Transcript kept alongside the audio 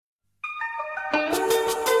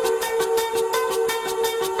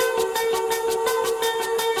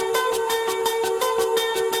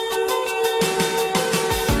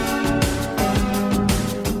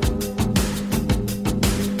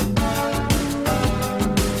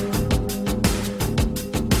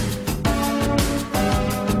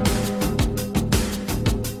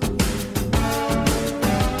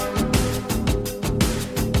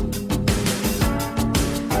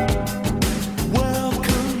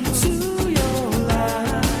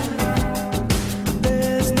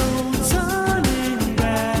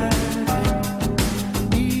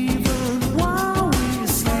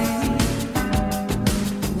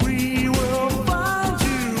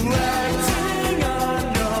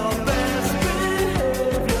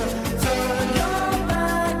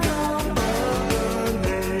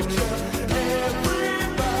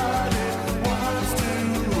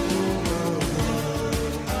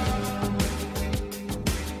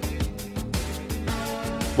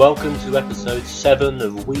Welcome to episode 7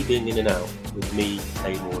 of Weaving In and Out with me,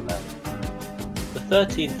 Taymor Lay. The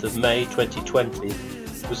 13th of May 2020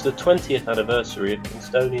 was the 20th anniversary of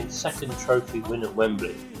Kingstonian's second trophy win at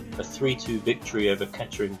Wembley, a 3-2 victory over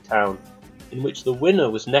Kettering Town, in which the winner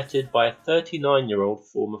was netted by a 39-year-old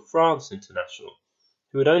former France international,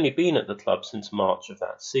 who had only been at the club since March of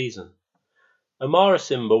that season. Amara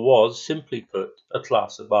Simba was, simply put, a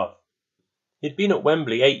class above. He'd been at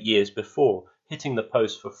Wembley 8 years before, hitting the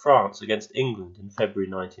post for France against England in February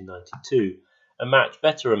 1992, a match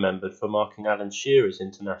better remembered for marking Alan Shearer's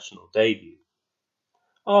international debut.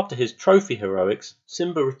 After his trophy heroics,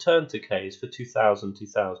 Simba returned to K's for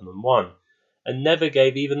 2000-2001, and never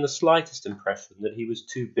gave even the slightest impression that he was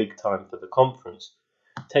too big time for the conference,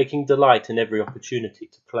 taking delight in every opportunity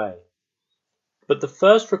to play. But the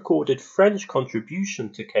first recorded French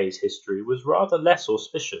contribution to K's history was rather less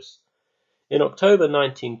auspicious. In October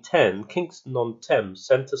 1910, Kingston-on-Thames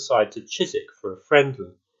sent a side to Chiswick for a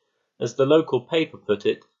friendly. As the local paper put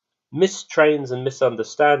it, missed trains and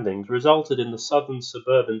misunderstandings resulted in the southern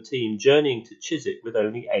suburban team journeying to Chiswick with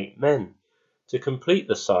only 8 men. To complete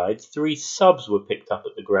the side, 3 subs were picked up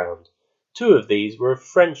at the ground. 2 of these were of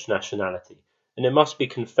French nationality, and it must be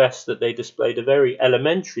confessed that they displayed a very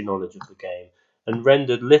elementary knowledge of the game and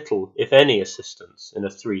rendered little, if any, assistance in a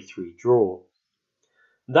 3-3 draw.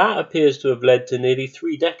 That appears to have led to nearly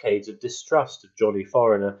 3 decades of distrust of Johnny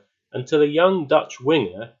Foreigner, until a young Dutch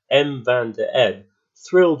winger, M. van der Ebb,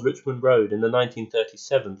 thrilled Richmond Road in the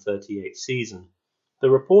 1937-38 season. The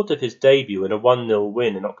report of his debut in a 1-0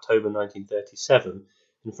 win in October 1937,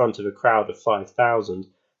 in front of a crowd of 5,000,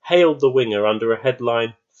 hailed the winger under a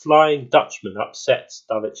headline, "Flying Dutchman upsets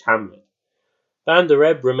Dulwich Hamlet." Van der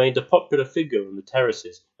Ebb remained a popular figure on the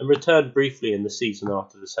terraces and returned briefly in the season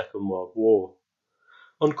after the Second World War.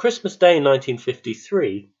 On Christmas Day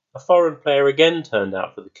 1953, a foreign player again turned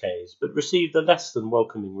out for the K's, but received a less than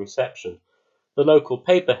welcoming reception. The local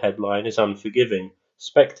paper headline is unforgiving: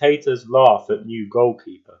 "Spectators laugh at new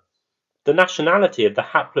goalkeeper." The nationality of the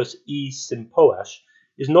hapless E. Simpoash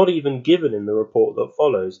is not even given in the report that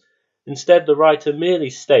follows. Instead, the writer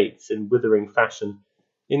merely states, in withering fashion,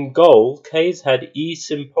 "In goal, K's had E.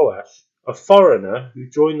 Simpoash, a foreigner who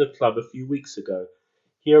joined the club a few weeks ago.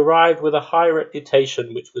 He arrived with a high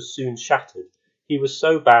reputation which was soon shattered. He was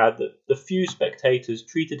so bad that the few spectators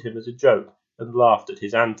treated him as a joke and laughed at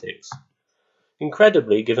his antics."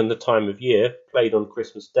 Incredibly, given the time of year, played on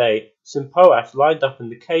Christmas Day, Simpoash lined up in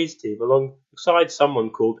the K's team alongside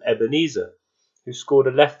someone called Ebenezer, who scored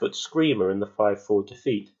a left-foot screamer in the 5-4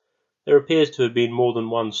 defeat. There appears to have been more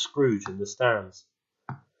than one Scrooge in the stands.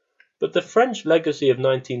 But the French legacy of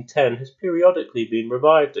 1910 has periodically been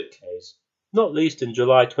revived at K's, not least in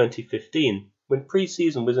July 2015, when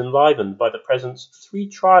pre-season was enlivened by the presence of 3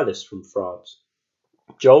 trialists from France.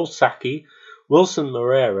 Joel Sacchi, Wilson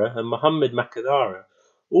Moreira and Mohamed Makadara,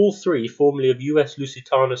 all 3 formerly of US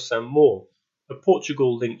Lusitano Saint-Maur, a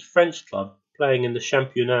Portugal-linked French club playing in the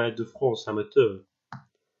Championnat de France Amateur.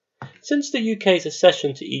 Since the UK's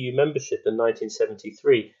accession to EU membership in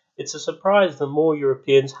 1973, it's a surprise that more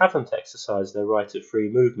Europeans haven't exercised their right of free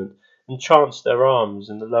movement and chanced their arms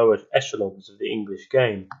in the lower echelons of the English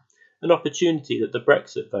game, an opportunity that the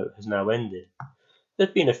Brexit vote has now ended. There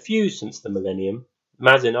have been a few since the millennium.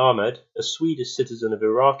 Mazin Ahmed, a Swedish citizen of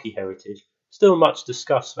Iraqi heritage, still much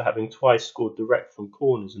discussed for having twice scored direct from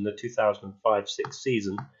corners in the 2005-06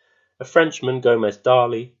 season, a Frenchman, Gomez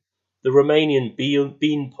Dali, the Romanian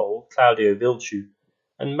beanpole, Claudio Vilciu,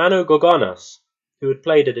 and Manu Gogonas, who had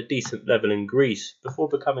played at a decent level in Greece before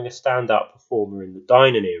becoming a standout performer in the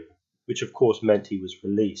Dynan era, which of course meant he was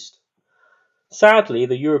released. Sadly,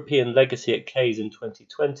 the European legacy at K's in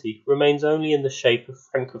 2020 remains only in the shape of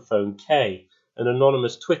Francophone K, an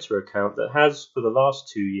anonymous Twitter account that has, for the last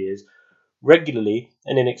 2 years, regularly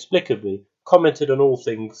and inexplicably commented on all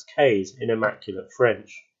things K's in immaculate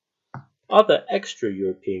French. Other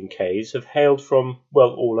extra-European K's have hailed from,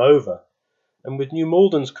 well, all over, and with New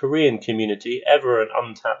Malden's Korean community ever an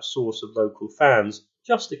untapped source of local fans,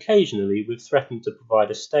 just occasionally we've threatened to provide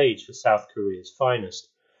a stage for South Korea's finest.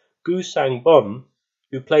 Gu Sang-bom,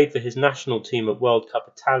 who played for his national team at World Cup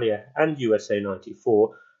Italia and USA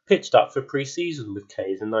 94, pitched up for pre-season with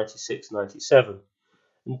K's in 96-97.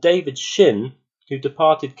 And David Shin, who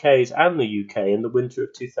departed K's and the UK in the winter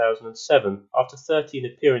of 2007 after 13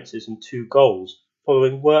 appearances and 2 goals,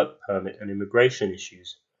 following work permit and immigration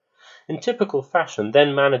issues. In typical fashion,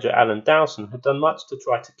 then-manager Alan Dowson had done much to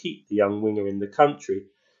try to keep the young winger in the country,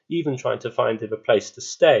 even trying to find him a place to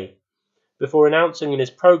stay, before announcing in his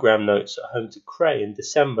programme notes at home to Cray in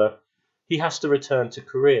December, "He has to return to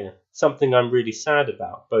Korea, something I'm really sad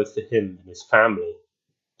about, both for him and his family."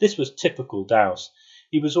 This was typical Dowse.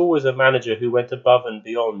 He was always a manager who went above and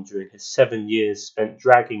beyond during his 7 years spent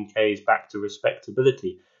dragging K's back to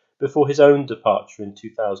respectability before his own departure in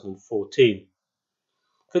 2014.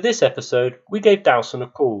 For this episode, we gave Dowson a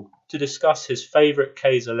call to discuss his favourite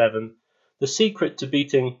K's 11, the secret to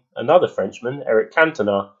beating another Frenchman, Eric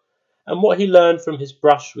Cantona, and what he learned from his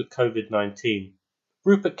brush with COVID-19.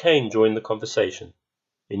 Rupert Kane joined the conversation.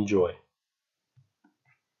 Enjoy.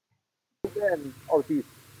 Obviously,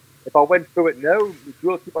 if I went through it now, the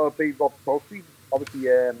goalkeeper would be Rob Tolsey. Obviously,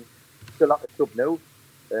 still at the club now.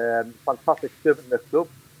 Fantastic servant in the club.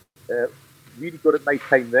 Really good at my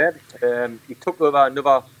time there. He took over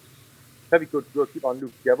another very good goalkeeper,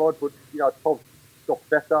 Luke Gerard, but Tom got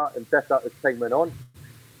better and better as time went on.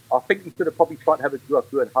 I think he should have probably tried to have his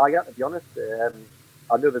growth going higher, to be honest.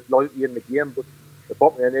 I know there's loyalty in the game, but the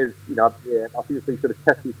bottom end is, I think he should have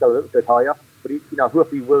tested himself a little bit higher. But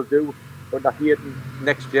hopefully he will do under Hayden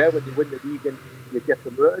next year when you win the league and you get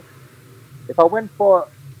promoted. If I went for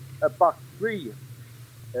a back three,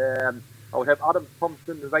 I would have Adam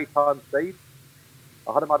Thompson on the right hand side.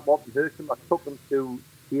 I had him at Martin Hersham. I took him to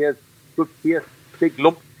Piers, good Piers, big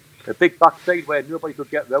lump, a big backside where nobody could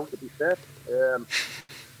get round, to be fair.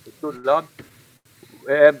 Good lad.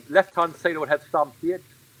 Left hand side I would have Sam Page.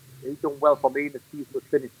 He's done well for me in the season, was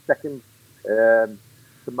finished second.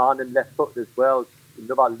 Commanding left foot as well.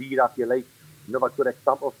 Another leader, if you like. Another good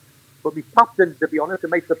example. But my captain, to be honest, it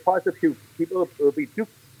might surprise a few people. It will be Duke,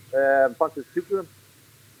 Francis Duke.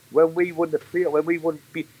 When we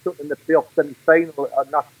beat Sutton in the playoff semi-final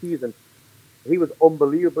that season, he was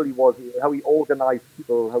unbelievable. He was how he organised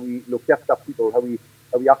people, how he looked after people, how he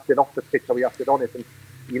acted off the pitch, how he acted on it, and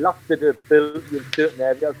he lacked the ability in certain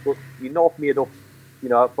areas, but he not made up,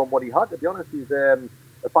 from what he had. To be honest, he's a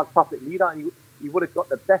fantastic leader, and he would have got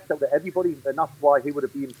the best out of everybody, and that's why he would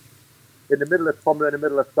have been in the middle of Tom, in the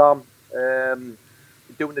middle of Sam,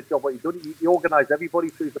 doing the job what he done. He organised everybody,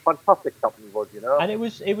 so he's a fantastic captain. He was, And it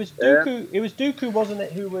was Dooku. It was Dooku, wasn't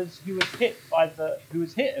it? Who was hit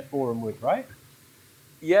at Boreham Wood, right?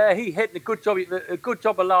 Yeah, he hit a good job. A good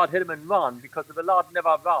job. A lad hit him and ran, because if the lad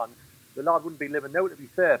never ran, the lad wouldn't be living now. To be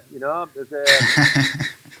fair, it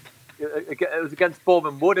was against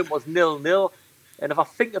Boreham Wood. It was 0-0. And if I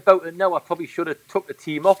think about it now, I probably should have took the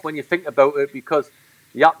team off when you think about it, because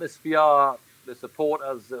the atmosphere, the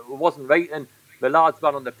supporters, it wasn't right, and the lads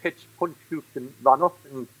ran on the pitch, punched Dukes and ran off,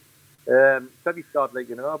 and very sad,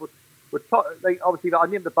 But obviously, I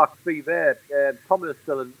named the back three there. Thomas is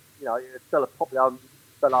still, still a popular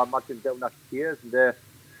fella, I imagine, down that years,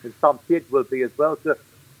 and Sam Page will be as well. So,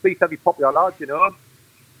 three very popular lads,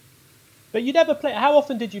 But you never play. How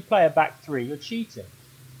often did you play a back three? You're cheating.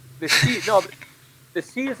 The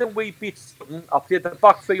season we beat Sutton, I played the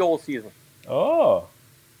back three all season. Oh.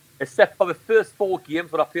 Except for the first 4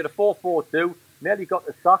 games, when I played a 4-4-2, nearly got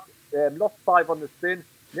the sack, lost 5 on the spin,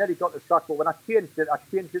 nearly got the sack, but when I changed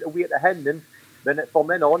it away to Hendon, then from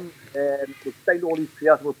then on, we signed all these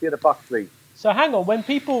players and we'll play the back three. So hang on,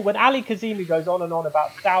 when Ali Kazemi goes on and on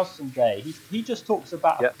about Dowson Day, he just talks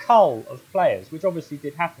about a cull of players, which obviously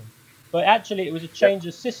did happen. But actually it was a change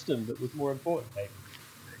of system that was more important, maybe.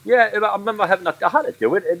 Yeah, I remember I had to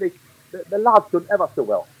do it, and the lads done ever so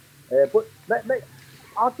well. But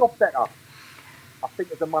I got better, I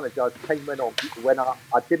think, as a manager as time went on, when I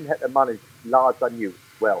didn't have to manage lads I knew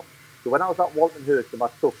well. So when I was at Walton Hersham, I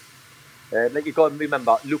took, you got to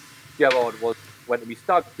remember, Luke Gerard went to be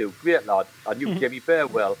Stag do, great lad. I knew Jamie Bear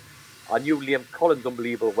well. I knew Liam Collins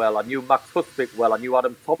unbelievable well. I knew Max Huswick well. I knew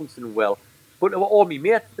Adam Thompson well. But they were all my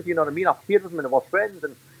mates, if you know what I mean. I played with them and they were friends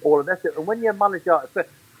and all of that. And when you're a manager,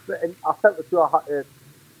 and I felt as though I had to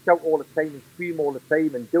shout all the time and scream all the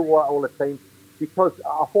time and do all the time, because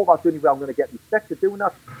I thought that's the only way I'm going to get respect for doing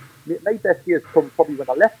that. My best years come probably when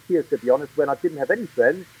I left here, to be honest, when I didn't have any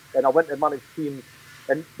friends and I went to manage teams.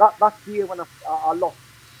 And that year when I lost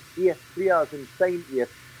 8 players and signed 8,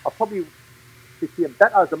 I probably became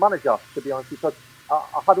better as a manager, to be honest, because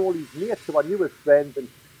I had all these mates who I knew as friends, and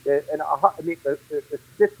I had to make a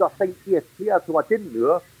shift. I signed 8 players who I didn't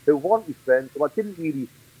know, who weren't my friends, who I didn't really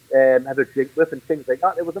have a drink with and things like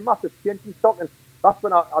that. It was a massive change in stock, and that's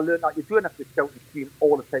when I learned that you don't have to shout and scream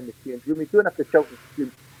all the time to change room. You don't have to shout and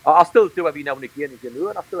scream. I still do every now and again, as you know,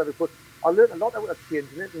 and I still have it, but I learned a lot out of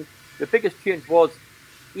changing it, and the biggest change was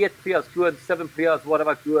 8 players going, 7 players,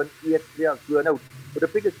 whatever, going, 8 players going out. But the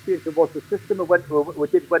biggest change was the system we went to go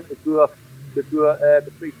the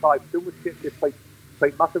 3-5-2, which changed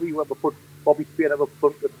quite massively when we put Bobby Spear up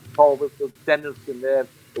front with Paul Wilson, Dennis, and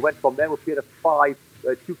we went from there. We played a 5.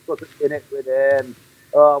 Duke was in it with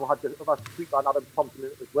we had the other sweet man Adam Thompson in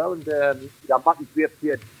it as well, and Matty Gray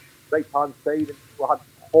played right hand side, and we had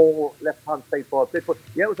whole left-hand side for a bit. But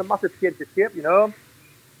yeah, it was a massive change of shape, you know.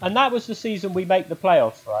 And that was the season we make the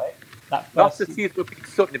playoffs, right? That's the season we beat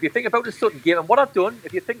Sutton. If you think about the Sutton game, and what I've done,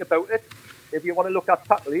 if you think about it, if you want to look at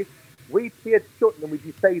tactically, we played Sutton and we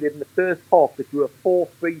decided in the first half that we were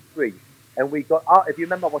 4-3-3. And we got out, if you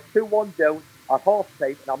remember, I was 2-1 down at half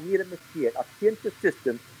time, and I made a mistake. I changed the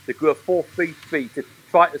system to go 4-3-3 to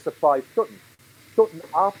try to surprise Sutton. Sutton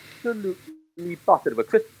absolutely battered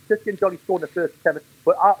it. Christian Jolly scored in the first 10 minutes,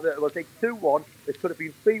 but after it was like 2-1. It could have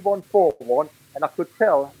been 3-1, 4-1, and I could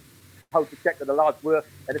tell how dejected the lads were.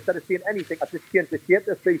 And instead of seeing anything, I just changed the shape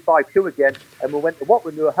to 3-5-2 again, and we went to what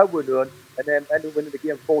we knew, how we knew, and then ended up winning the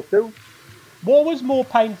game 4-2. What was more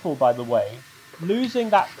painful, by the way, losing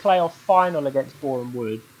that playoff final against Boreham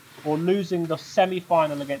Wood or losing the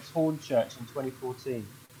semi-final against Hornchurch in 2014?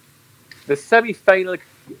 The semi-final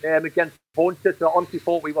against Hornchurch, I honestly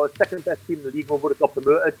thought we were the second best team in the league. We would have got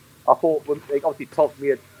promoted. I thought, obviously, Todd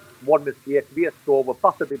made one mistake, we had score, we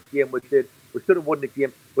battered the game, we should have won the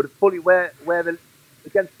game. But it's fully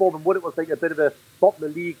against Boreham Wood, it was like a bit of a bottom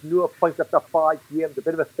of the league, no points after 5 games, a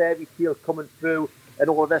bit of a fairy tale coming through, and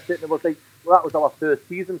all of that. And it was like, well, that was our first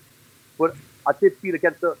season. But I did feel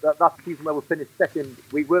against that season where we finished second,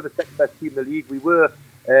 we were the second best team in the league. We were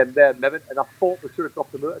there, Mevin, and I thought we should have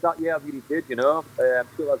got promoted that year. I really did, you know. So that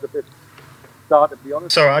was a bit sad, to be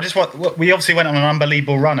honest. Sorry, we obviously went on an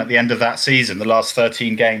unbelievable run at the end of that season, the last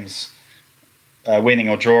 13 games, winning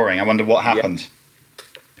or drawing. I wonder what happened. Yeah.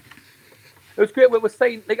 It was great. We were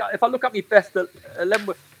saying, like, if I look at my best 11,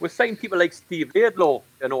 we're saying people like Steve Laidlaw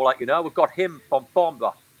and all that, you know. We've got him from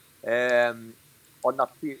Farnborough on that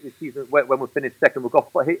season when we finished second.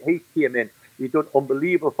 He came in. He done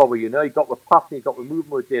unbelievable for you, you know. He got with passing, he got with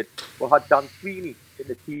movement. We did. We had Dan Sweeney in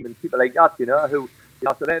the team and people like that, you know, who, you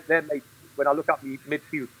know, so they're like, when I look at the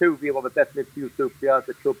midfield too, we were the best midfield two players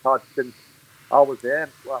the club had since I was there.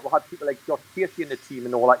 We had people like Josh Casey in the team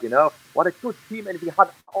and all that, you know. What a good team. And if we had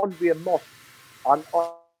Andre Moss and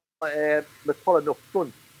McCullough up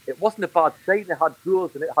front, it wasn't a bad side. It had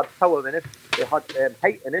goals and it had power in it. It had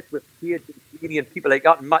height in it with Page and people like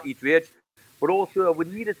that and Matty Drage. But also we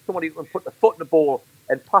needed somebody who can put the foot in the ball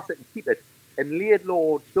and pass it and keep it. And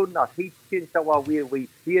Laidlaw done that. He changed our way we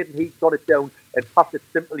played and he got it down and passed it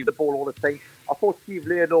simply the ball all the time. I thought Steve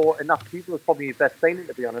Laidlaw in that season was probably his best signing,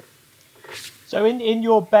 to be honest. So in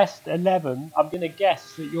your best 11, I'm going to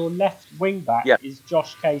guess that your left wing back is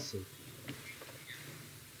Josh Casey.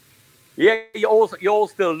 Yeah, you all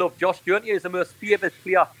still love Josh, don't you? He's the most favourite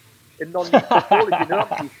player in non-league football, you know.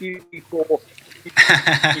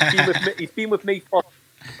 He's been with me for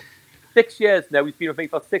 6 years now. He's been with me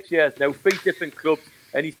for 6 years now, 3 different clubs,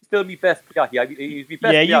 and he's still my best player here. He's my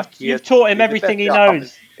best player. You've taught him everything he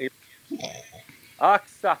knows.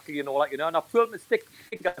 Exactly, and all that, you know. And I've told him to stick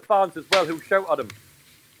at the fans as well, who shout at him.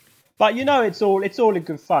 But you know, it's all in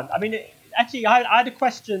good fun. I mean, actually, I had a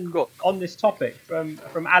question on this topic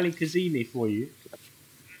from Ali Kazimi for you,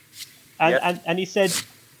 and he said,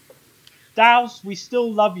 "Dows, we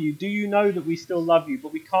still love you. Do you know that we still love you?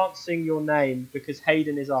 But we can't sing your name because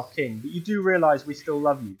Hayden is our king. But you do realise we still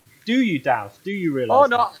love you. Do you, Dows? Do you realise?" Oh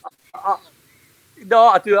no,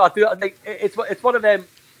 I do. Like, it's one of them.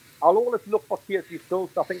 I'll always look for TSG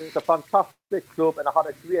Stills. I think it's a fantastic club, and I had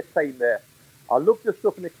a great time there. I love the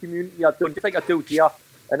stuff in the community. I do, just like I do here,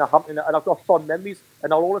 and I've got fond memories,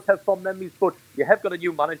 and I'll always have fond memories. But you have got a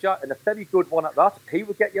new manager, and a very good one at that. He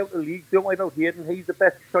will get you out of the league. Don't worry about Hayden. He's the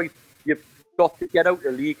best choice you've got to get out of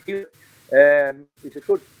the league. He's a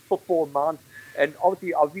good football man, and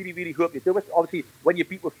obviously, I really, really hope you do it. Obviously, when you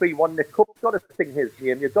beat with 3-1, the cup's got to sing his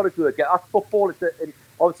name. You've got to do it. That's football. And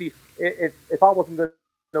obviously, if I wasn't going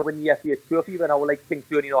to win the FA Trophy, then I would like King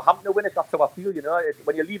Tony or Hampton to win it. That's how I feel, you know.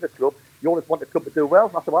 When you leave a club, you always want the club to do well.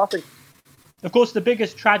 That's what I think. Of course, the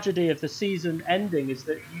biggest tragedy of the season ending is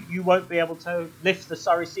that you won't be able to lift the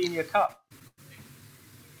Surrey Senior Cup.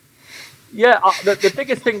 Yeah, the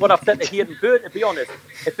biggest thing what I've said to Hayden Byrne, to be honest,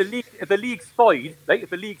 if the league's spoiled, right? If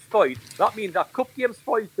the league's spoiled, that means that cup game's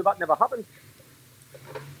spoiled, so that never happens.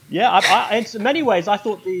 Yeah, in many ways, I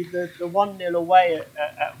thought the 1-0 away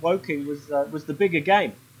at Woking was the bigger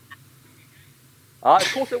game.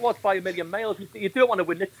 Of course it was by a million miles. You don't want to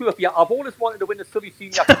win the trophy. I've always wanted to win the Surrey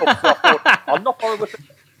Senior Cup, so I thought, I'll not borrow with it.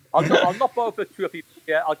 I'll not borrow for the trophy.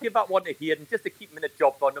 Yeah, I'll give that one to Hayden just to keep him in the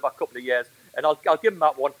job for another couple of years, and I'll give him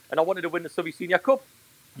that one. And I wanted to win the Surrey Senior Cup.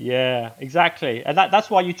 Yeah, exactly, and that's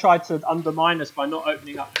why you tried to undermine us by not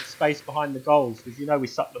opening up the space behind the goals, because you know we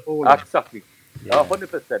sucked the ball in. Exactly.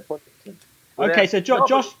 100%. Okay, so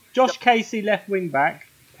Josh Casey, left wing back,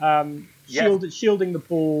 shielding the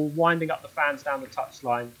ball, winding up the fans down the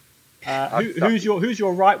touchline. Who's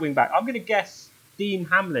your right wing back? I'm going to guess Dean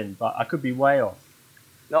Hamlin, but I could be way off.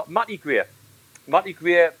 No, Matty Gray. Matty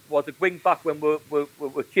Gray was a wing back when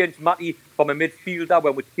we changed Matty from a midfielder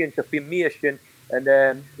when we changed the formation,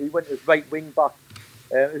 and he went as right wing back.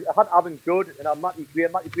 I had Avon Good and I had Matty Gray.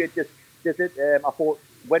 Matty Gray just did it. I thought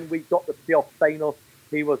when we got the playoff final,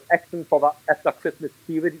 he was excellent for that after Christmas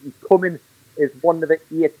period. He's coming as one of the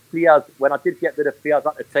 8 players when I did get rid of players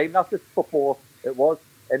at the time. That's just football it was.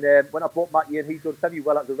 And when I brought Matty in, he done very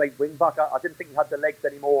well at the right wing back. I didn't think he had the legs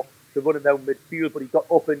anymore to run down midfield, but he got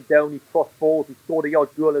up and down, he crossed balls, he scored a yard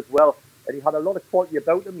goal as well, and he had a lot of quality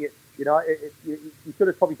about him. You should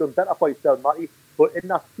have probably done better for yourself, Matty. But in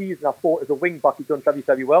that season, I thought as a wing back, he done very,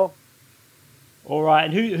 very well. All right,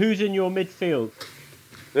 and who's in your midfield?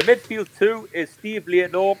 The midfield 2 is Steve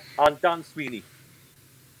Laidlaw and Dan Sweeney.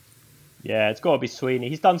 Yeah, it's got to be Sweeney.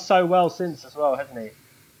 He's done so well since as well, hasn't he?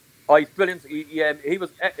 Oh, he's brilliant. He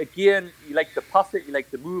was, again, he liked to pass it, he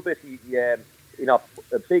liked to move it.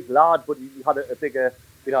 A big lad, but he had a bigger,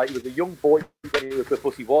 he was a young boy when he was with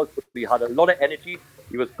us, but he had a lot of energy.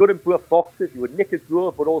 He was good in both boxes. He would nick his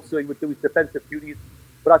goal, but also he would do his defensive duties.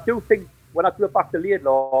 But I do think when I go back to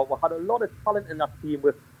Laidlaw, we had a lot of talent in that team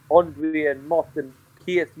with Andre and Moss and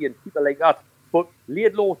Casey and people like that. But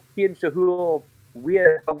Laidlaw changed the whole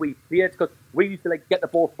way how we played, because we used to get the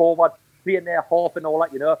ball forward, playing their half and all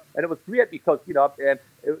that, and it was great because we never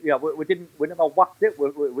whacked it.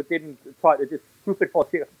 We didn't try to just group it for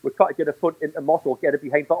sake. We tried to get a foot into Moss or get it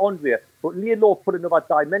behind for Andre. But Laidlaw put another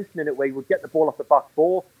dimension in it where he would get the ball off the back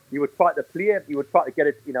four. He would try to play it. He would try to get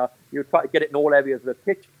it. He would try to get it in all areas of the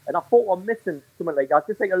pitch. And I thought we're missing something like that.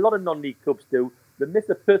 Just like a lot of non-league clubs do. They miss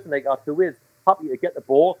a person like that who is happy to get the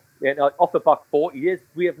ball off the back four. He is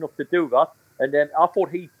brave enough to do that. And then I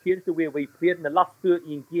thought he changed the way we played in the last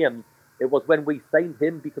 13 games. It was when we signed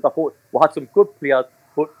him, because I thought we had some good players,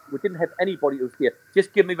 but we didn't have anybody who was here.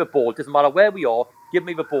 Just give me the ball. Doesn't matter where we are. Give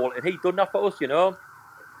me the ball. And he done that for us,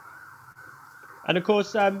 And of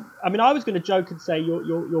course, I was going to joke and say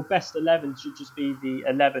your best 11 should just be the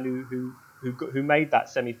 11 who made that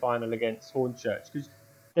semi-final against Hornchurch, because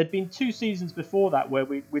there'd been 2 seasons before that where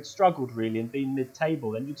we'd struggled really and been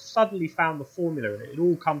mid-table, and you'd suddenly found the formula and it had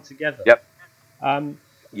all come together. Yep.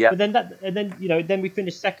 Yeah. But then we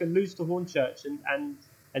finished second, lose to Hornchurch,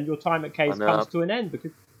 and your time at Case comes to an end,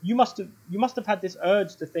 because you must have had this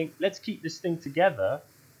urge to think, let's keep this thing together.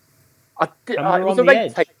 It was a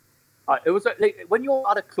right time. It was when you're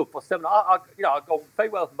at a club for 7. I got very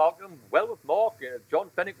well with Malcolm, well with Mark, John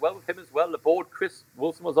Fennick, well with him as well. The board, Chris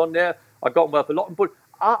Wilson was on there. I got on well with a lot of them, but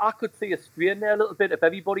I could see a strain there a little bit of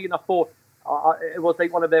everybody, and I thought it was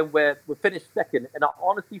like one of them where we finished second, and I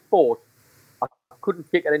honestly thought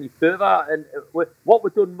couldn't take it any further, and what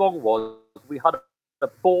we done wrong was we had a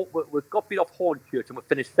ball. We got beat off Hornchurch and we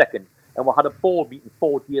finished second, and we had a board meeting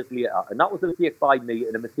 4 years later, and that was a mistake by me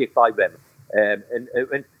and a mistake by them. And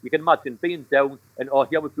you can imagine being down and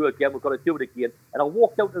here we go again. We've got to do it again. And I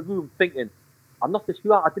walked out the room thinking, I'm not so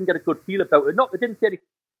sure. I didn't get a good feel about it. I didn't say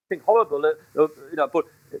anything horrible, but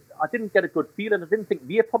I didn't get a good feeling. I didn't think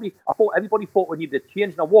I thought everybody thought we needed a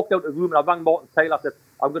change. And I walked out the room and I rang Martin Taylor. I said,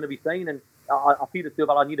 I'm going to be saying, and I feel as though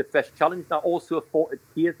that I need a fresh challenge. And I also thought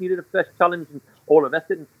Kears needed a fresh challenge and all the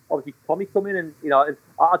rest of it. And obviously Tommy come in and, and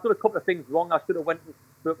I've done a couple of things wrong. I should have went and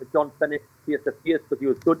spoke with John Fennick face to face because he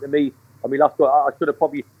was good to me. I mean, I should have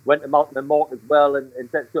probably went to Malcolm and Mark as well. And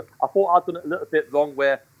so I thought I'd done it a little bit wrong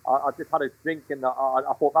where I just had a drink and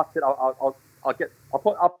I thought that's it.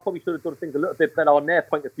 I probably should have done things a little bit better on their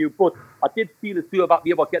point of view, but I did feel as though about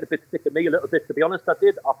they were getting a bit sick of me a little bit, to be honest. I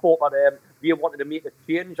did. I thought that they wanted to make a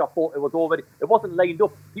change. I thought it wasn't lined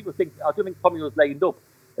up. I don't think Tommy was lined up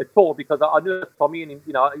at all, because I knew Tommy and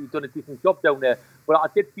he's done a decent job down there. But I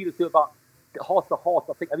did feel as though about heart to heart,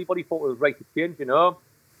 I think everybody thought it was right to change,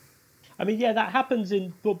 I mean, yeah, that happens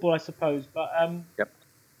in football, I suppose. But yep.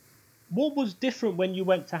 What was different when you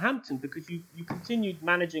went to Hampton? Because you continued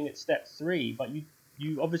managing at step 3, but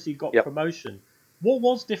you obviously got promotion. What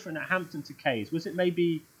was different at Hampton to Kays? Was it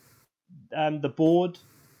maybe the board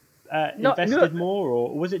invested more,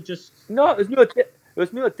 or was it just... No, there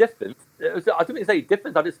was no difference. I don't think it's any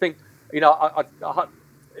difference. I just think, I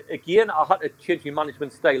had to change my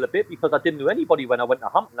management style a bit, because I didn't know anybody when I went to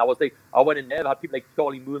Hampton. I went in there, I had people like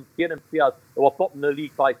Charlie Moon, Kane and players who were bottom of the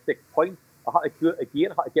league by 6 points. I had to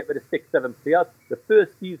get rid of 6-7 players. The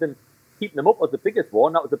first season, keeping them up was the biggest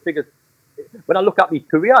one. That was the biggest. When I look at my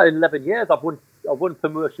career in 11 years, I've won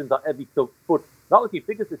promotions at every club. But that was the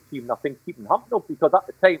biggest achievement, I think, keeping Hampton up, because at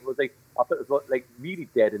the time it was I thought it was really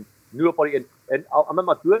dead and nobody. And I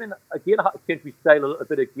remember doing it again. I had to change my style a little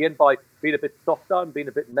bit again by being a bit softer and being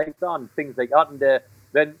a bit nicer and things like that. And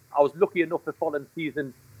then I was lucky enough the following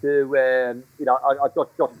season to, I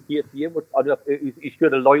got Josh Casey in, which I don't know if he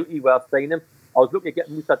showed a loyalty where I was saying him. I was looking at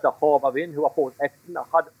getting Musa Dahaba in, who I thought was excellent.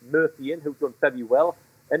 I had Murphy in, who's done very well.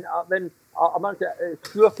 And then I managed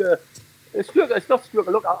to it's not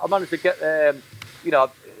struggle. Look, I managed to get,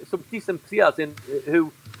 some decent players in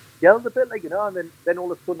who yelled a bit, and then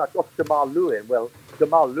all of a sudden I got Jamal Lure in. Well,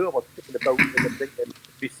 Jamal Lure was thinking about thinking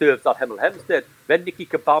he serves at Hemel Hempstead. Then Nicky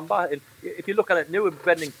Kabamba, and if you look at it now with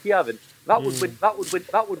Brendan Kevin, that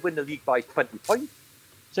would win the league by 20 points.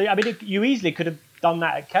 So I mean, you easily could have done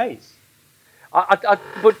that at Case.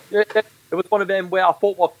 But it was one of them where I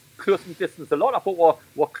thought we're close in distance a lot. I thought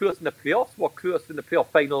we're close in the playoffs, we're close in the playoff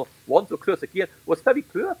final once, we're close again. It was very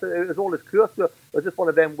close. It was always close. So it was just one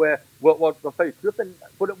of them where we're very close.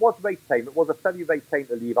 But it was right time. It was a very right time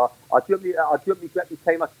to leave. I don't regret my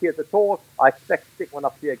time at Case at all. I expect to stick when I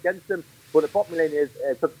play against them. But the bottom line is,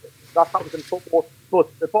 that happens in football.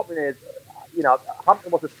 But the bottom line is,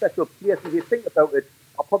 Hampton was a special place. If you think about it,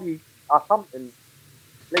 at Hampton,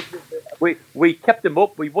 we kept them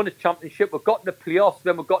up. We won a championship. We got in the playoffs.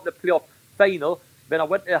 Then we got in the playoff final. Then I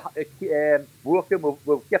went to Woking.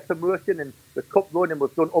 We'll get promotion and the cup run, and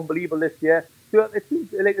we've done unbelievable this year. So it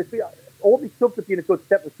seems like all these clubs have been a good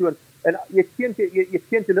step through, and you change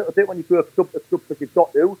a little bit when you go club to club because you've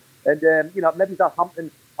got to. And maybe that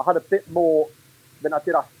Hampton, I had a bit more than I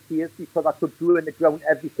did at Case because I could do in the ground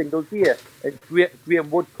every single year. And Graham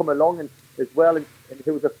Wood come along and as well, and he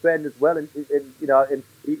was a friend as well, and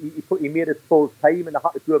he made us full time, and I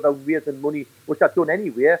had to do about raising money, which I've done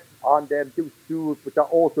anyway, and do schools, which I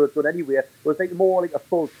also have done anyway. It was more like a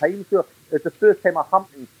full time. So it's the first time at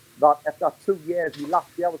Hampton that after 2 years, my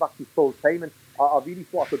last year was actually full time, and I really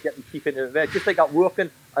thought I could get my teeth into it. Just like at Woking,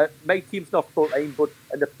 my team's not full time,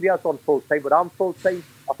 and the players on full time, but I'm full time.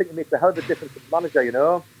 I think it makes a hell of a difference as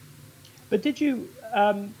manager, But did you,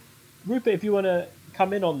 Rupert, if you want to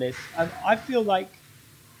come in on this, I feel like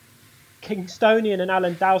Kingstonian and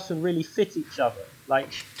Alan Dowson really fit each other. Like,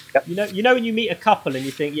 yep. you know when you meet a couple and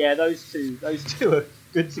you think, yeah, those two are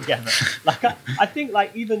good together. Like I think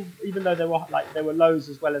like even though there were lows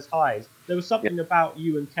as well as highs, there was something about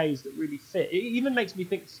you and Kays that really fit. It even makes me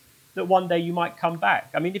think that one day you might come back.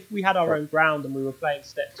 I mean, if we had our own ground and we were playing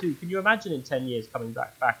Step 2, can you imagine in 10 years coming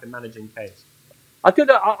back and managing Kays?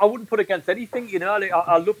 I wouldn't put against anything, Like,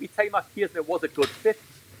 I love my time at Case, and it was a good fit.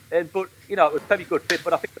 But it was a very good fit.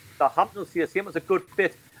 But I think the Hampton CSM was a good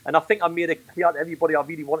fit, and I think I made it clear to everybody I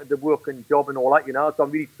really wanted the working job and all that, So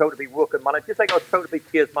I'm really proud to be working manager. Just like I was proud to be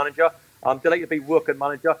Case manager, I'm delighted to be working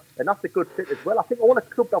manager, and that's a good fit as well. I think all the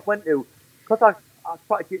clubs I went to, because I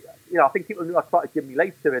try to give, I think people knew I try to give me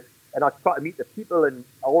life to it, and I try to meet the people, and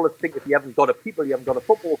I always think if you haven't got a people, you haven't got a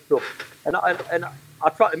football club. And I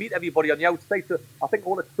try to meet everybody on the outside. So I think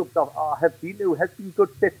all the clubs I have been to has been good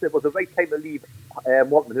fits. It was the right time to leave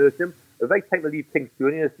Walton Hurst, the right time to leave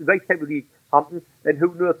Kingstonian, it's the right time to leave Hampton, and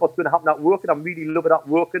who knows what's going to happen at Woking. I'm really loving that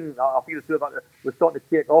Woking. I feel as though we're starting to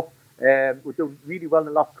take off. We're doing really well in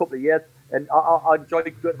the last couple of years, and I enjoy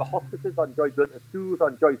going to the hospitals, I enjoy going to schools, I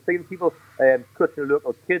enjoy seeing people, coaching the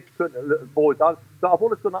local kids, coaching the little boys on. So I've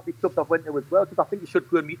always done that with clubs I've went to as well, because I think you should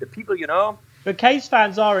go and meet the people, But Case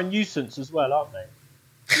fans are a nuisance as well, aren't they?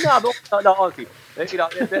 No, honestly.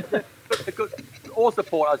 The good all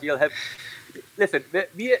supporters you'll have. Listen,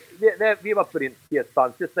 we were brilliant Case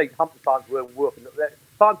fans, just like Hampton fans were working.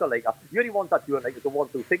 Fans are like us. The only ones that don't like is the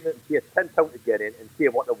ones who think that it takes £10 to get in and say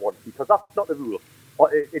what they want, because that's not the rule.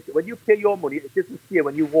 When you pay your money, it doesn't say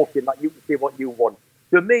when you walk in that you can say what you want.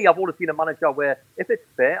 To me, I've always been a manager where if it's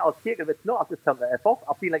fair, I'll take it. If it's not, I'll just tell them to F off.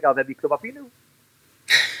 I feel like I've every club I've been to.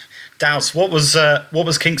 Dows, what was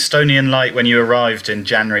Kingstonian like when you arrived in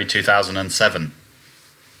January 2007?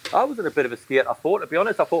 I was in a bit of a state, I thought, to be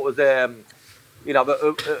honest. I thought it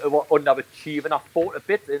was, underachieving. I thought a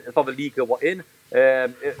bit for the league that we're in.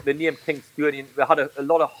 The name Kingstonian, we had a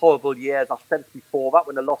lot of horrible years, I sense before that,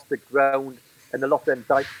 when they lost the ground and they lost their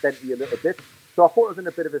identity a little bit. So I thought it was in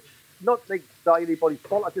a bit of a, not like anybody's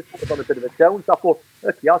fault, I just thought it was on a bit of a down. So I thought,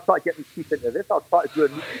 okay, I'll try to get my teeth into this. I'll try to go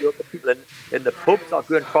and meet the people in the pubs. I'll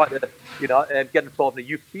go and try to, get involved in the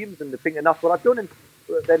youth teams and the thing, and that's what I've done. And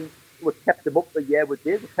then we kept them up the year we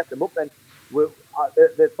did. We kept them up, and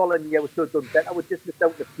the following year we should have done better. We just missed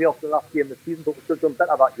out in the playoffs the last game of the season, but we should have done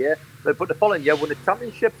better that year. But the following year we won the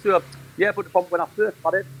championship. So yeah, but when I first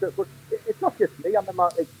had it, but it's not just me. I remember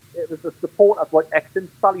it was the supporters like Exton,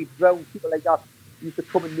 Sally Brown, people like that used to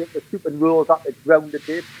come and make the soup and rolls at the ground. They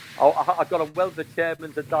did. I got on well with the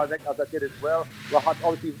chairmen and directors. I did as well. I had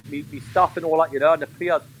obviously me staff and all that, and the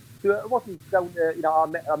players. So it wasn't down to,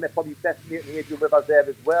 I met probably best mate in Adrian Rivers there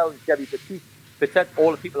as well, and Jerry Batiste. fitted,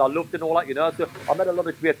 all the people I loved and all that, you know. So I met a lot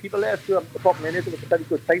of great people there. So the bottom line is it was a very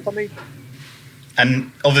good time for me.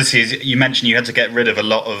 And obviously, as you mentioned, you had to get rid of a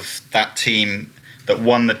lot of that team that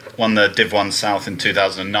won the Div 1 South in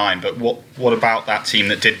 2009. But what about that team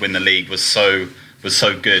that did win the league was so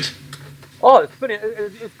good? Oh, it's funny.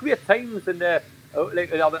 It's great times, and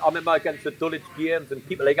like I remember against the Dulwich games and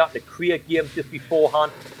people like that, the Creer games just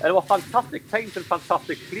beforehand, and it were fantastic times and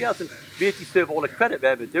fantastic players, and they deserve all the credit they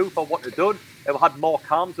ever do for what they've done. And we had Mark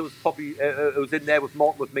Hams, who was probably who was in there with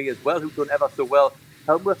Mark with me as well, who'd done ever so well.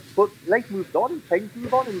 But life moved on, and things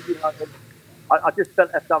moved on, and you know, I just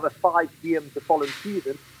felt after having 5 games the following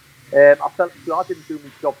season, I felt I didn't do my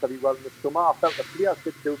job very well in the summer. I felt the players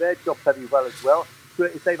didn't do their job very well as well. So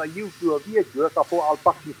it's either you do or we do it. I thought I'll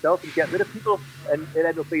back myself and get rid of people, and it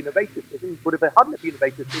ended up being the right decision. But if it hadn't been the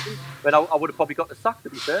right decision, then I would have probably got the sack, to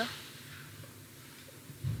be fair.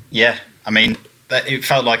 Yeah, I mean, it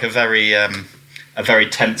felt like a very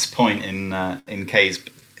tense point in Kay's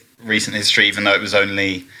recent history, even though it was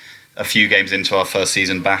only a few games into our first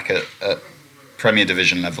season back at Premier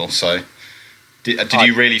Division level. So, did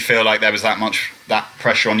you really feel like there was that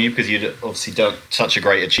pressure on you, because you'd obviously done such a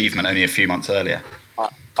great achievement only a few months earlier?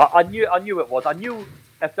 I knew it was. I knew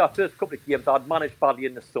after our first couple of games I'd managed badly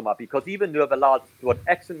in the summer, because even though the lads were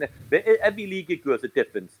excellent, every league you go is a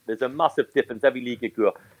difference. There's a massive difference every league you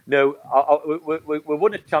go. No, we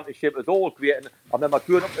won a championship. It was all great, and I remember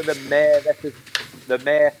going up to the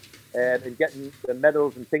mayor, and getting the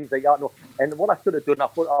medals and things like that. No, and what I should have done, I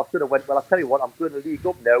should have went, well, I'll tell you what, I'm going to league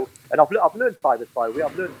up now, and I've learned by this, by the way.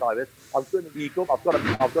 I'm going to league up. I've got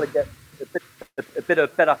to get a bit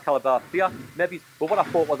of better caliber player, maybe. But what I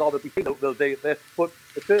thought was, I'll be thinking they'll do this. But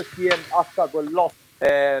the first game after we lost,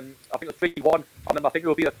 I think it was 3-1. I think it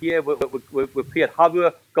will be a year. We played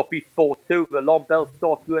Harrow, got beat 4-2. The long bell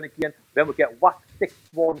starts going again. Then we get whacked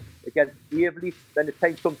 6-1 against Waverley. Then the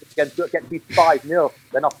time comes again, get beat 5-0.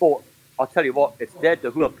 Then I thought, I'll tell you what, it's dead.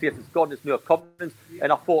 The whole place is gone. There's no confidence.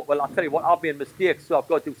 And I thought, well, I'll tell you what, I've made mistakes, so I've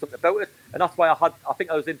got to do something about it. And that's why I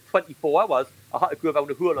think I was in 24 hours. I had to go around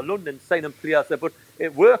the whole of London signing players. But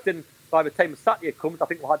it worked. And by the time Saturday comes, I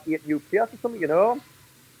think we had 8 new players or something, you know.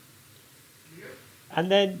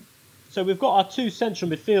 And then, so we've got our 2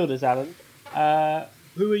 central midfielders, Alan.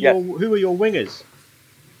 Who are your wingers?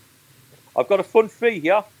 I've got a front 3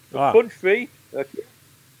 here. Front 3. Okay.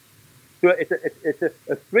 So it's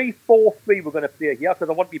a 3-4-3 we're going to play here, because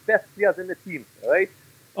I want the best players in the team, all right?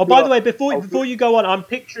 Oh, by the way, before you go on, I'm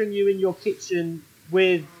picturing you in your kitchen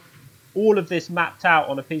with all of this mapped out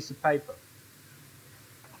on a piece of paper.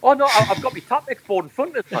 Oh no, I've got my tactics board in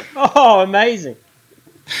front of this, man. Oh, amazing!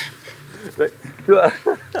 So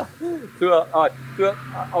I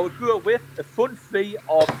would go with a front 3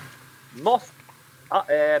 of Moss,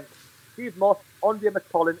 Steve Moss, Andre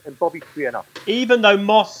McCollin and Bobby Traynor. Even though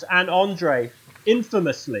Moss and Andre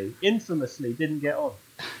infamously didn't get on.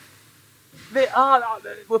 We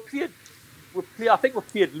played. I think we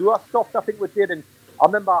played Lowestoft. I think we did, and I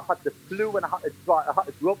remember I had the flu and I had to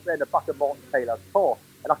go up there in the back of Martin Taylor's car,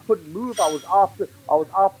 and I couldn't move. I was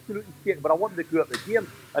absolutely shaking, but I wanted to go up the game,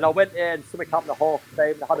 and I went there and something happened at half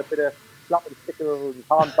time. And I had a bit of slapping stickers and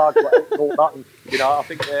handbags and all that, and you know, I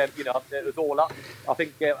think it was all that. I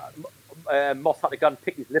think Moss had to go and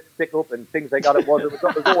pick his lipstick up and things like that. It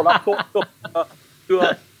was all that sort of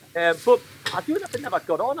stuff. But I do think they never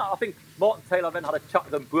got on. I think Martin Taylor then had a chat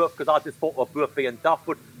with them both, because I just thought they were both being daft.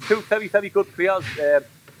 But 2 very, very good players.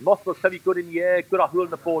 Moss was very good in the air, good at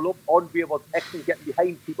holding the ball up. Andre was excellent getting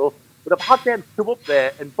behind people. But I've had them 2 up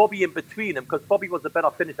there and Bobby in between them, because Bobby was the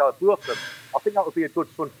better finisher of both of them. I think that would be a good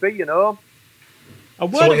front 3, you know. So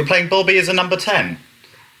what, you're playing Bobby as a number 10?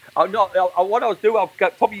 What I'll do, I'll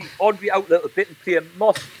get probably Andre out a little bit and play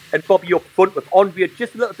Moss and Bobby up front, with Andre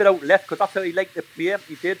just a little bit out left, because that's how he liked to play.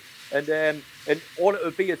 He did, and all it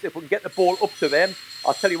would be is if we can get the ball up to them,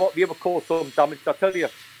 I'll tell you what, we ever cause some damage. I tell you.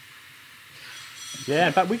 Yeah,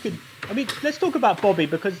 in fact, we could. I mean, let's talk about Bobby,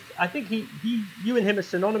 because I think you and him are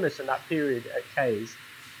synonymous in that period at K's.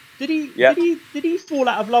 Did he fall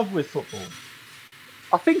out of love with football?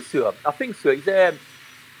 I think so. He's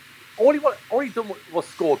all he done was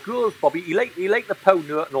score goals, Bobby. He liked the pound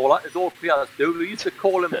note and all that, as all players do. We used to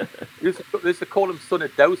call him son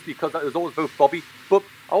of Douse, because that was always about Bobby. But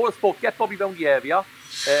I always thought, get Bobby around the area,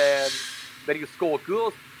 then he would score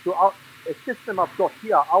goals. So a system I've got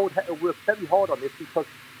here, I would have to work very hard on this, because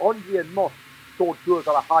Andre and Moss scored goals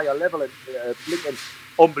at a higher level, and Lincoln,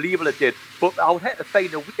 unbelievable it did. But I would have to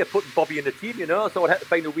find a way of putting Bobby in the team, you know. So I would have to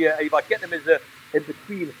find a way either get him as in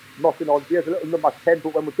between Moss and Andre as a little number 10,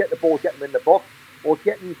 but when we get the ball, get him in the box. or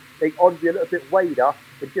getting like Andre a little bit wider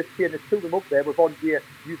and just seeing the two of them up there with Andre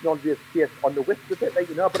using Andre's space on the width of it, like,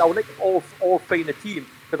 you know. But I would like all three in the team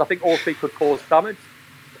because I think all three could cause damage.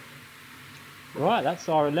 Right, that's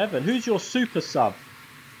our 11. Who's your super sub?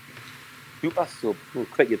 Super sub. Oh,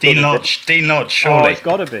 quick, you've Dean done it. Lodge. Dean Lodge, Oh, surely. it's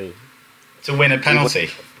got to be. To win a penalty.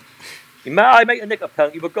 I make a nick of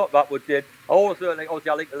penalty. We got that. We did. I also like.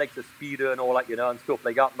 Obviously, I like the speeder and all that, you know, and stuff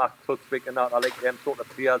like that. Matt Tutzvik and that. I like them sort of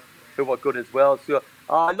players who were good as well. So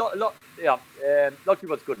lot of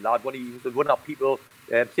was good lad when he used to run up people,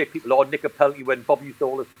 take people on, nick a penalty when Bobby used to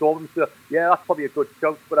always score them. So yeah, that's probably a good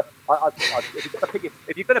shout. But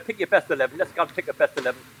if you're gonna pick your best 11, let's go and pick the best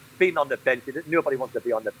 11. Being on the bench, nobody wants to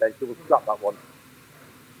be on the bench, so we'll scrap that one.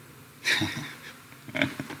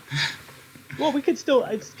 Well, we could still.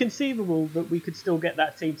 It's conceivable that we could still get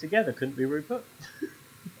that team together, couldn't we, Rupert?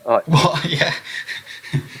 Well, yeah.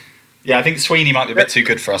 Yeah, I think Sweeney might be a bit too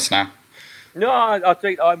good for us now. No, I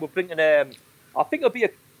think we're bringing. I think it'll be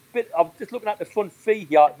a bit. I'm just looking at the front three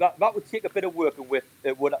here. That would take a bit of working with.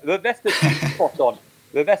 The rest of the team spot on.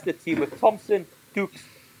 The rest of the team with Thompson, Dukes,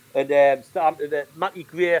 and Matty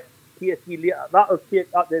Gray, Casey. That'll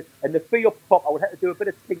take that. And the three up top, I would have to do a bit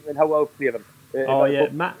of thinking how I'll play them.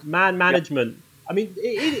 Man management. Yeah. I mean,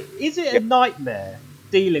 is it a nightmare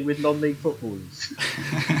dealing with non-league footballers?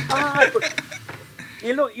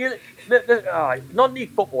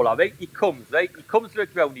 Non-league footballer, right? He comes to the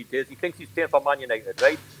ground. He thinks he's playing for Man United,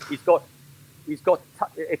 right? He's got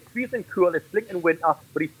it's freezing cool, it's blinking winter,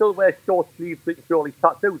 but he still wears short sleeves to show his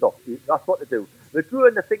tattoos off. That's what to do. They're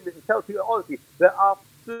doing the thing that can tell you honestly, they're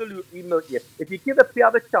absolutely milky. If you give a player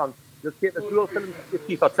a chance, they'll take the dual film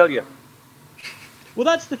I tell you. Well,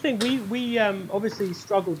 that's the thing. We obviously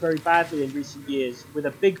struggled very badly in recent years with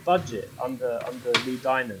a big budget under Lee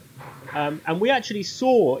Diner. And we actually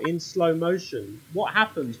saw in slow motion what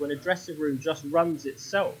happens when a dressing room just runs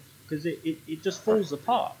itself, because it just falls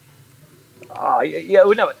apart.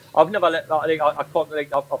 I've never let that. I thought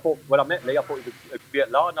when I met Lee, I thought he was a great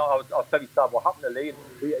lad. I was very sad what happened to Lee.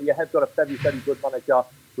 And you have got a very, very good manager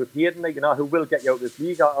with Hayden, who will get you out of this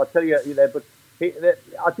league. I'll tell you, but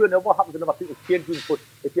I don't know what happens in other people's change rooms, but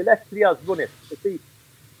if you let players run it,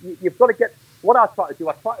 you've got to get. What I try to do,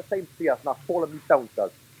 I try to find players and I call them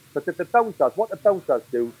bouncers. But the bouncers, what the bouncers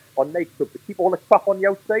do on nightclubs, they keep all the crap on the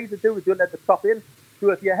outside. They don't let the crap in. So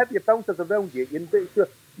if you have your bouncers around you,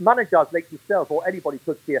 managers like yourself or anybody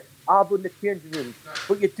could say, I run the changing room.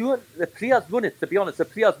 But you don't, the players run it, to be honest. The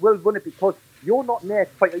players will run it because you're not there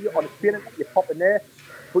quite on a training that you're popping there,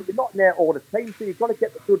 but you're not there all the time. So you've got to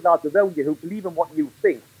get the good lads around you who believe in what you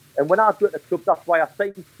think. And when I go to the club, that's why I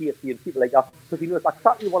sign Casey and people like that, because he knows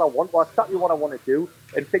exactly what I want, or exactly what I want to do,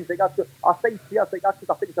 and things like that. So I sign players like that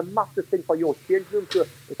because I think it's a massive thing for your change room. So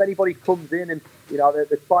if anybody comes in and, they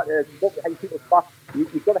try to walk behind people's back,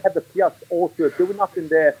 you've got to have the players also doing that, and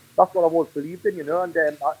that's what I've always believed in, and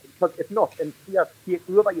because if not, and players take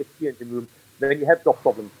over your changing room, then you have got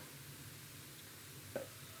problems.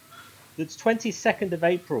 It's 22nd of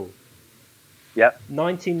April. Yeah.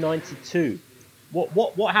 1992.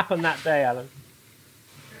 What happened that day, Alan?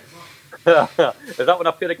 Is that when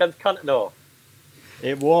I played against Cantona?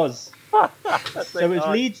 It was. So it was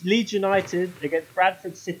Leeds United against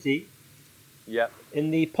Bradford City. Yeah.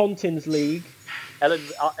 In the Pontins League. Ellen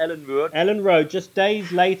Road. Ellen Road. Just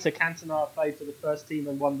days later, Cantona played for the first team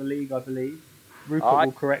and won the league, I believe. Rupert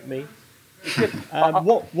will correct me.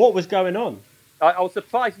 What was going on? I was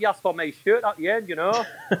surprised he asked for my shirt at the end,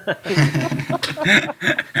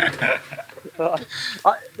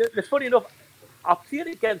 It's funny enough, I played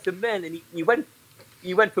against a man and he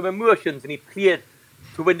went from emotions and he played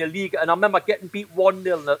to win the league. And I remember getting beat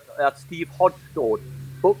 1-0 at Steve Hodge scored.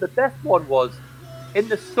 But the best one was, in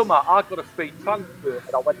the summer, I got a free transfer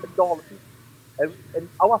and I went to Darlington. And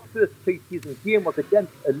our first pre-season game was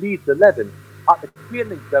against a Leeds 11 at the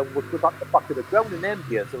training ground, which was at the back of the ground in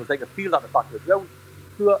MBS. So it was like a field at the back of the ground.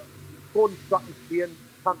 So Gordon Stratton's playing,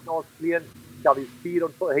 Cantona's playing, Gary Speed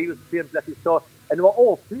on foot, he was playing, bless his soul, and they were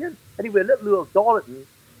all playing. Anyway, little Darlington,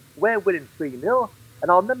 we're winning 3-0.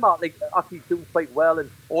 And I remember actually doing quite well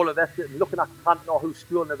and all of that, and looking at Cantona who's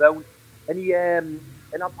strolling around. And he and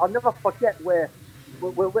I'll never forget where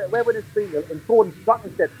we're winning 3-0, and Gordon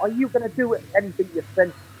Stratton said, "Are you going to do anything you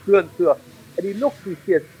sent through and through?" And he looked and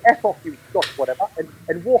said, "F off you, Scott, whatever,"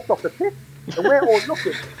 and walked off the pitch. And we're all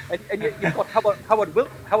looking, and you've got Howard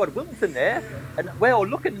Wilson there, and we're all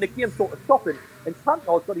looking, and the game's sort of stopping. And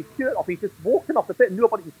Cantona's got his shirt off, he's just walking off the pitch, and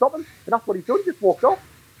nobody can stop him. And that's what he's done, he just walked off.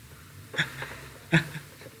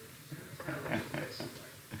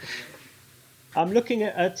 I'm looking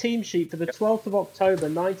at a team sheet for the 12th of October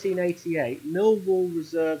 1988. Millwall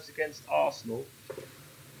reserves against Arsenal.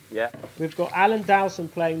 Yeah. We've got Alan Dowson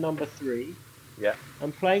playing number 3. Yeah.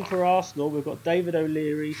 And playing for Arsenal, we've got David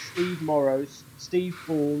O'Leary, Steve Morrow, Steve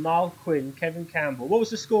Ball, Niall Quinn, Kevin Campbell. What was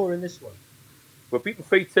the score in this one? We're beaten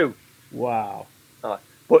 3-2. Wow. All right.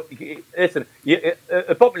 But listen,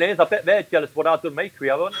 bottom line is, I bet they're jealous of what I've done in my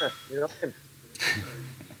career, aren't they? You know what I mean?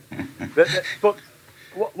 but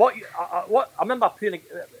what I remember playing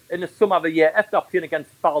in the summer of the year after playing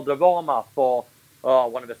against Valderrama for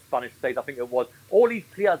one of the Spanish sides, I think it was. All these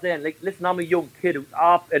players there, like, listen, I'm a young kid who's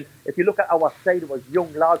up, and if you look at our side, it was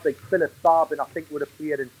young lads like Philip Barbin, I think would have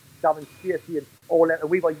played, and Gavin Stacey and all that, and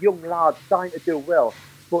we were young lads trying to do well.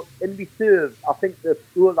 But in reserve, I think the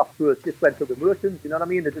older players just went through the motions, you know what I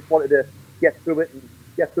mean? They just wanted to get through it and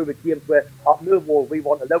get through the games where at Millwall we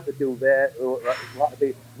weren't allowed to do there. We had to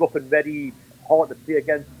be rough and ready, hard to play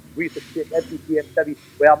against. We used to take every game,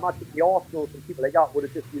 where I imagine the Arsenal and people like that would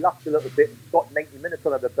have just relaxed a little bit and got 90 minutes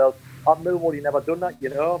under the belt. At Millwall, you never done that, you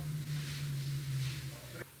know?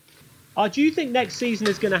 Do you think next season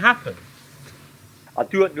is going to happen? I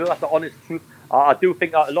don't know, that's the honest truth. I do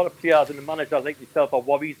think that a lot of players and the managers like yourself are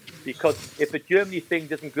worried because if the Germany thing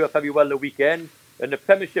doesn't go very well the weekend and the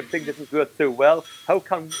Premiership thing doesn't go too well, how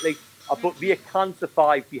can, but we can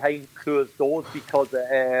survive behind closed doors because of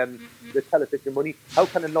the television money. How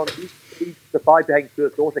can a non-league survive behind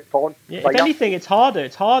closed doors? They can't. Yeah, if anything, it's harder.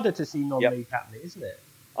 It's harder to see non-league happening, isn't it?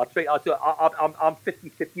 I'm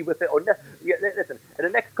 50-50 with it. Listen, in the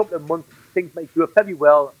next couple of months, things may go very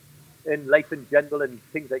well in life in general and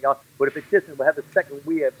things like that. But if it doesn't, we have a second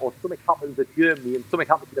wave or something happens to Germany and something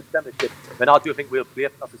happens to the Premiership, then I do think we'll play.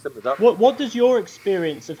 That's as simple as that. What does your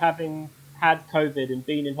experience of having had COVID and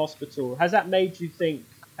been in hospital, has that made you think?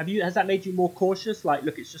 Has that made you more cautious? Like,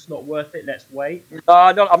 look, it's just not worth it. Let's wait. No,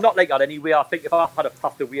 I'm not like that anyway. I think if I had a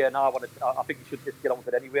passed away now, I think you should just get on with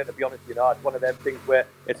it anyway. To be honest, you know, it's one of them things where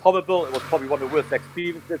it's horrible. It was probably one of the worst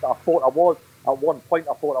experiences. I thought I was at one point.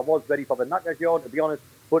 I thought I was ready for the knackers yard, to be honest.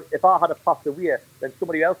 But if I had a passed away, then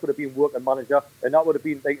somebody else would have been working manager, and that would have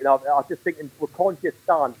been. I was just thinking, we can't just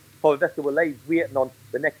stand for the rest of our lives waiting on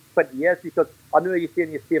the next 20 years, because I know you're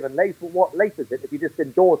saying you're saving lives, but what life is it if you just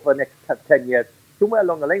indoors for the next 10 years? Somewhere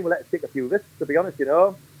along the line, we'll let us take a few risks, to be honest, you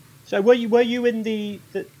know. So were you in the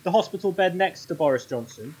hospital bed next to Boris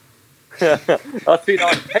Johnson? I see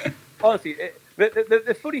that. Honestly,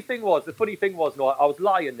 the funny thing was, no, I was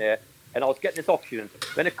lying there and I was getting this oxygen.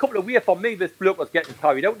 Then a couple of weeks from me, this bloke was getting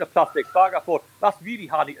carried out in a plastic bag. I thought, that's really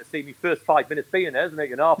handy to see me first 5 minutes being there, isn't it?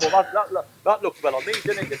 You know, I thought that looks well on me,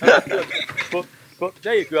 didn't it? You know, but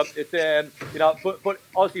there you go. It's you know, but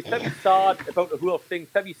honestly, very sad about the whole thing.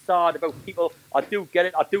 Very sad about people. I do get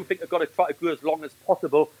it. I do think they've got to try to go as long as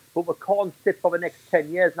possible. But we can't sit for the next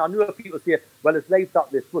 10 years. And I know people say, well, it's life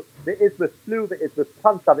like this. But there is with flu, there is with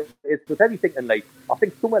cancer, there is with everything in life. I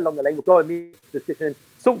think somewhere along the line we've got to make a decision.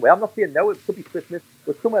 Somewhere, I'm not saying now, it could be Christmas,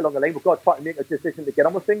 but somewhere along the line we've got to try to make a decision to get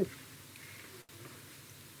on with things.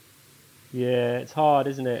 Yeah, it's hard,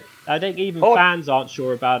 isn't it? I think even fans aren't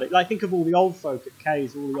sure about it. Like, think of all the old folk at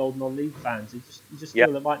K's, all the old non-league fans. You just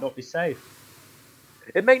feel it might not be safe.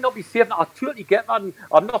 It may not be safe. I totally get that. And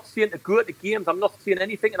I'm not saying to go to games. I'm not saying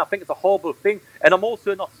anything. And I think it's a horrible thing. And I'm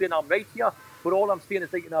also not saying I'm right here. But all I'm saying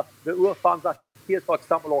is that, you know, the old fans that here, for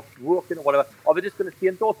example, or working or whatever, are we just going to stay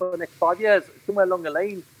indoors for the next 5 years? Somewhere along the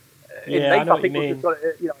line. In life, I think we've just got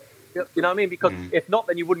to, you know what I mean? Because if not,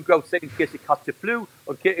 then you wouldn't go outside in case you catch the flu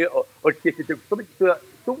or in case you do something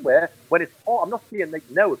somewhere when it's hard. I'm not saying like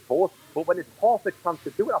now, of course, but when it's perfect chance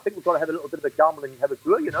to do it, I think we've got to have a little bit of a gamble and have a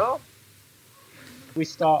go, you know? We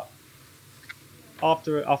start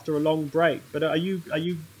after a long break, but are you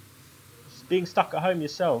being stuck at home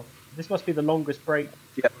yourself? This must be the longest break.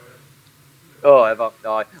 Yeah. Oh, ever.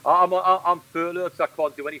 No. I'm furloughed, so I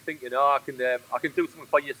can't do anything. You know, I can do something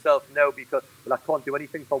for yourself now because I can't do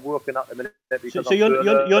anything for working at the minute. So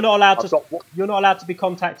you're not allowed to be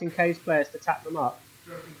contacting K's players to tap them up.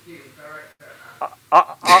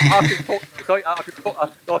 I can talk. Sorry, I can talk.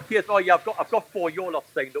 I've got 4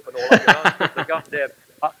 Yoloffs signed up and all that. You know,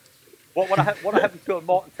 what I haven't told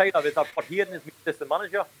Martin Taylor is I've got Hayden as my assistant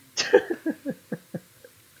manager.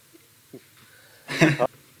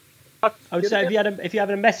 I would say if you have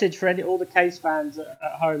a message for all the Case fans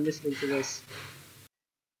at home listening to this,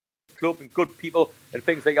 club and good people and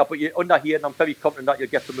things like that, but you're under here, and I'm very confident that you'll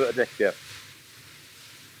get promoted next year.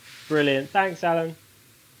 Brilliant, thanks, Alan.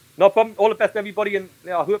 No problem. All the best to everybody, and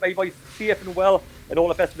I hope everybody's safe and well, and all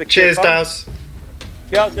the best for the Cheers, Daz.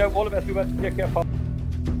 Cheers, all the best. Take care, pal.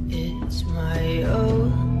 It's my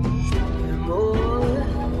own remorse.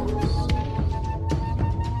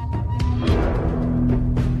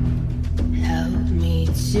 Help me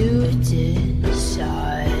to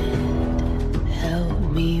decide.